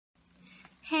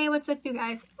Hey, what's up you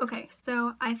guys? Okay,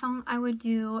 so I thought I would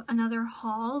do another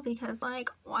haul because like,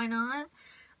 why not?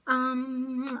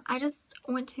 I just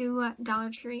went to Dollar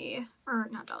Tree, or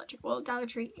not Dollar Tree, well, Dollar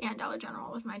Tree and Dollar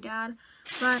General with my dad,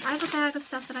 but I have a bag of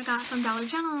stuff that I got from Dollar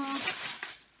General,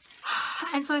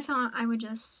 and so I thought I would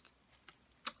just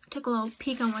take a little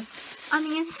peek on what's on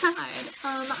the inside.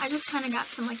 I just kind of got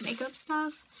some like makeup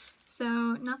stuff, so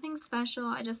nothing special.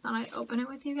 I just thought I'd open it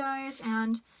with you guys,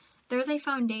 and there's a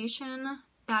foundation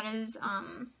that is,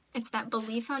 it's that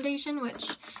Believe foundation, which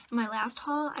in my last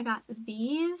haul I got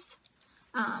these,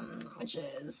 which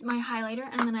is my highlighter,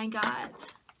 and then I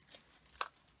got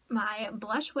my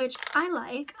blush, which I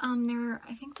like. They're,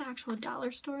 I think, the actual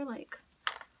dollar store like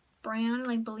brand,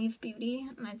 like Believe Beauty,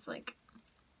 and it's like,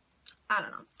 I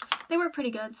don't know, they were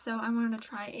pretty good, so I wanted to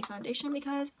try a foundation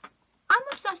because I'm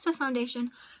obsessed with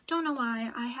foundation. Don't know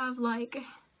why. I have like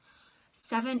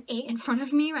 7, 8 in front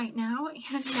of me right now,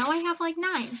 and now I have like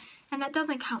 9, and that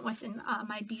doesn't count what's in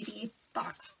my beauty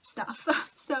box stuff.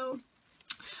 So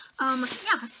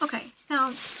yeah, okay, so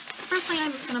first thing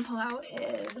I'm gonna pull out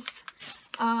is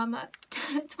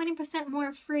 20%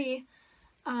 more free,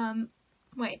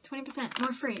 wait, 20%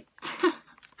 more free.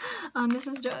 This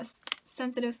is just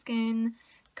Sensitive Skin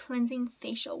Cleansing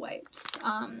Facial Wipes.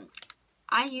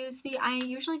 I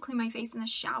usually clean my face in the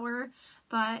shower,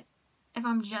 but if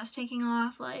I'm just taking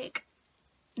off like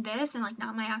this and like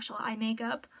not my actual eye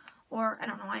makeup, or I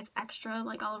don't know, I have extra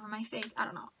like all over my face, I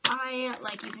don't know, I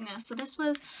like using this. So this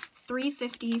was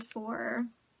 $3.50 for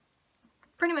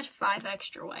pretty much 5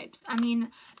 extra wipes. I mean,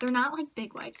 they're not like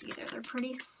big wipes either, they're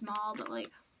pretty small, but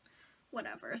like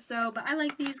whatever. So, but I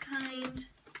like these kind.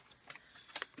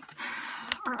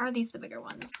 Or are these the bigger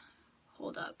ones?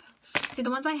 Hold up. See,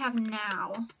 the ones I have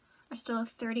now are still a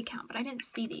 30 count, but I didn't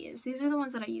see these. These are the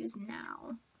ones that I use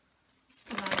now.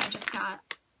 And then I just got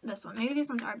this one. Maybe these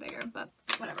ones are bigger, but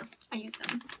whatever. I use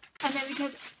them. And then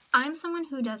because I'm someone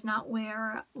who does not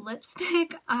wear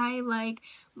lipstick, I like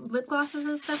lip glosses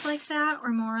and stuff like that,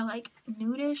 or more like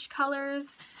nudish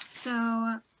colors.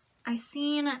 So I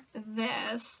seen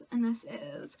this, and this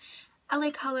is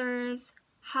LA Colors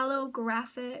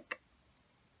Holographic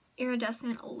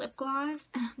Iridescent Lip Gloss.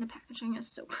 The packaging is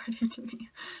so pretty to me.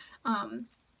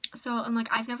 So, and like,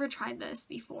 I've never tried this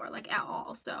before, like, at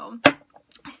all, so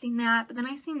I seen that, but then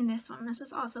I seen this one. This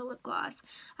is also lip gloss.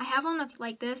 I have one that's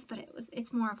like this, but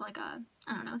it's more of like a,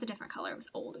 I don't know, it's a different color. It was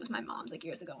old. It was my mom's like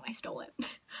years ago when I stole it.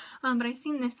 But I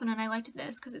seen this one and I liked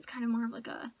this because it's kind of more of like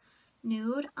a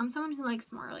nude. I'm someone who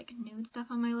likes more like nude stuff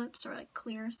on my lips, or like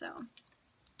clear, so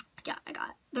yeah, I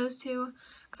got those two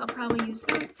because I'll probably use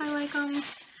those if I like them.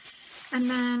 And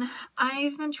then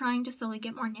I've been trying to slowly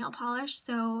get more nail polish,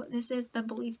 so this is the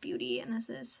Believe Beauty, and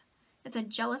it's a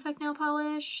gel effect nail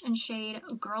polish in shade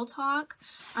Girl Talk.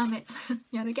 It's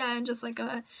yet again just like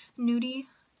a nude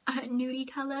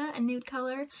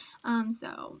color.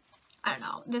 So I don't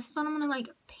know. This is what I'm gonna like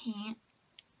paint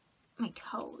my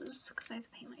toes, because I have to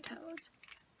paint my toes.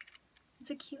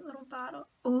 It's a cute little bottle.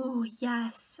 Oh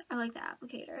yes, I like the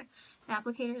applicator. The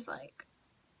applicator's like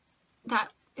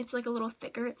that. It's like a little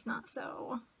thicker. It's not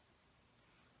so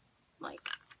like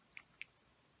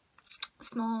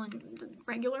small and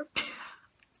regular.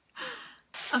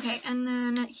 Okay, and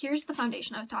then here's the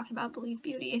foundation I was talking about, Believe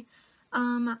Beauty.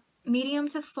 Medium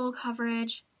to full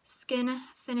coverage skin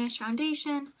finish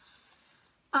foundation.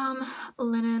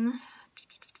 Linen.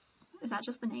 Is that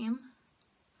just the name?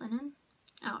 Linen?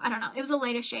 Oh, I don't know. It was the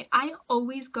lightest shade. I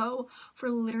always go for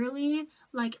literally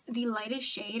like the lightest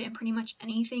shade in pretty much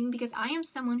anything, because I am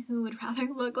someone who would rather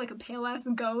look like a pale ass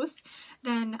ghost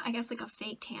than, I guess, like a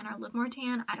fake tan or look more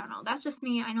tan. I don't know. That's just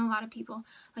me. I know a lot of people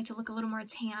like to look a little more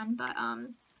tan, but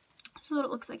this is what it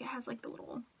looks like. It has like the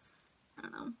little, I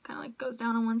don't know, kind of like goes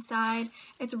down on one side.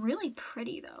 It's really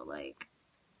pretty though. Like,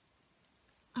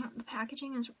 I don't know, the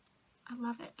packaging is, I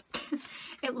love it.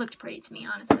 It looked pretty to me,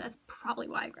 honestly. That's probably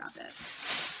why I grabbed it.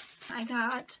 I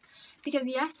got, because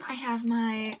yes, I have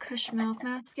my Kush Milk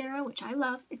mascara, which I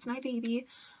love. It's my baby.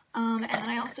 And then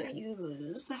I also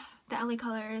use the LA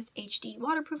Colors HD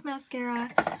waterproof mascara.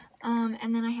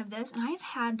 And then I have this, and I've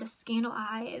had the Scandal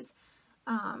Eyes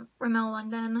Rimmel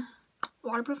London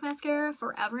waterproof mascara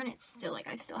forever, and it's still like,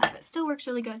 I still have it. It still works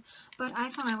really good, but I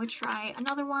thought I would try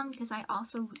another one because I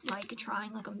also like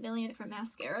trying like a million different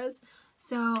mascaras.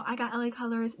 So I got LA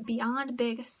Colors Beyond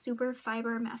Big Super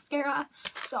Fiber Mascara,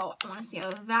 so I want to see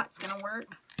how that's gonna work.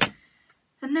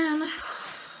 And then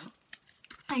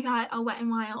I got a Wet n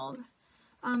Wild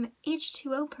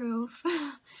H2O proof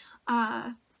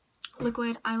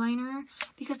liquid eyeliner,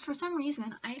 because for some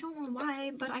reason, I don't know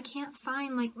why, but I can't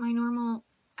find like my normal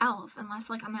e.l.f. unless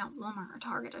like I'm at Walmart or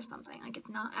Target or something. Like it's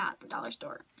not at the dollar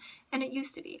store. And it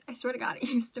used to be. I swear to God, it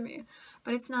used to be.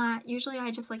 But it's not. Usually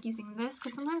I just like using this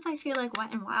because sometimes I feel like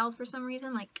Wet n Wild for some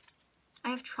reason. Like I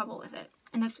have trouble with it.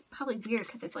 And that's probably weird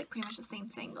because it's like pretty much the same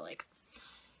thing. But like,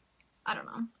 I don't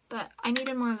know. But I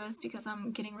needed more of this because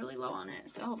I'm getting really low on it.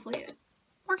 So hopefully it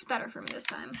works better for me this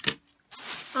time.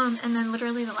 And then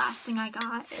literally the last thing I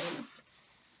got is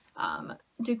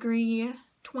Degree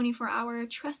 24-hour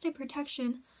Trusted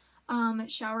Protection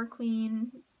shower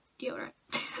clean deodorant.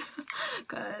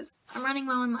 Because I'm running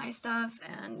low on my stuff,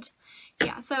 and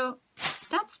yeah, so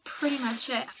that's pretty much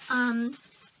it. I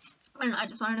don't know, I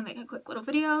just wanted to make a quick little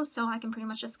video so I can pretty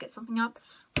much just get something up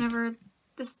whenever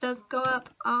this does go up.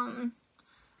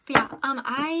 But yeah,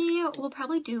 I will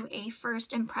probably do a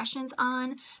first impressions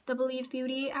on the Believe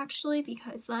Beauty, actually,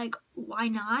 because, like, why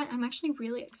not? I'm actually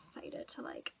really excited to,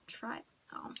 like, try.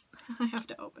 Oh, I have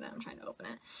to open it. I'm trying to open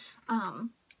it.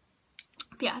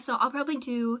 But yeah, so I'll probably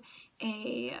do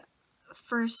a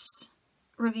first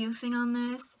review thing on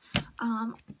this.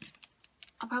 I'll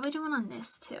probably do one on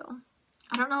this, too.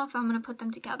 I don't know if I'm going to put them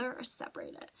together or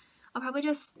separate it. I'll probably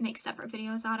just make separate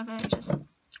videos out of it. Just,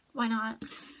 why not?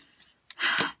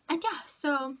 And yeah,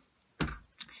 so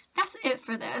that's it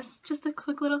for this. Just a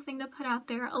quick little thing to put out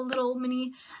there. A little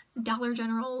mini Dollar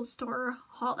General store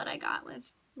haul that I got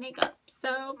with makeup.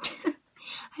 So I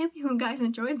hope you guys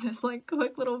enjoyed this like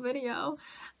quick little video.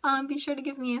 Be sure to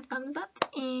give me a thumbs up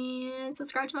and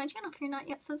subscribe to my channel if you're not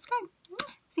yet subscribed.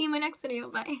 See you in my next video.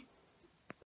 Bye.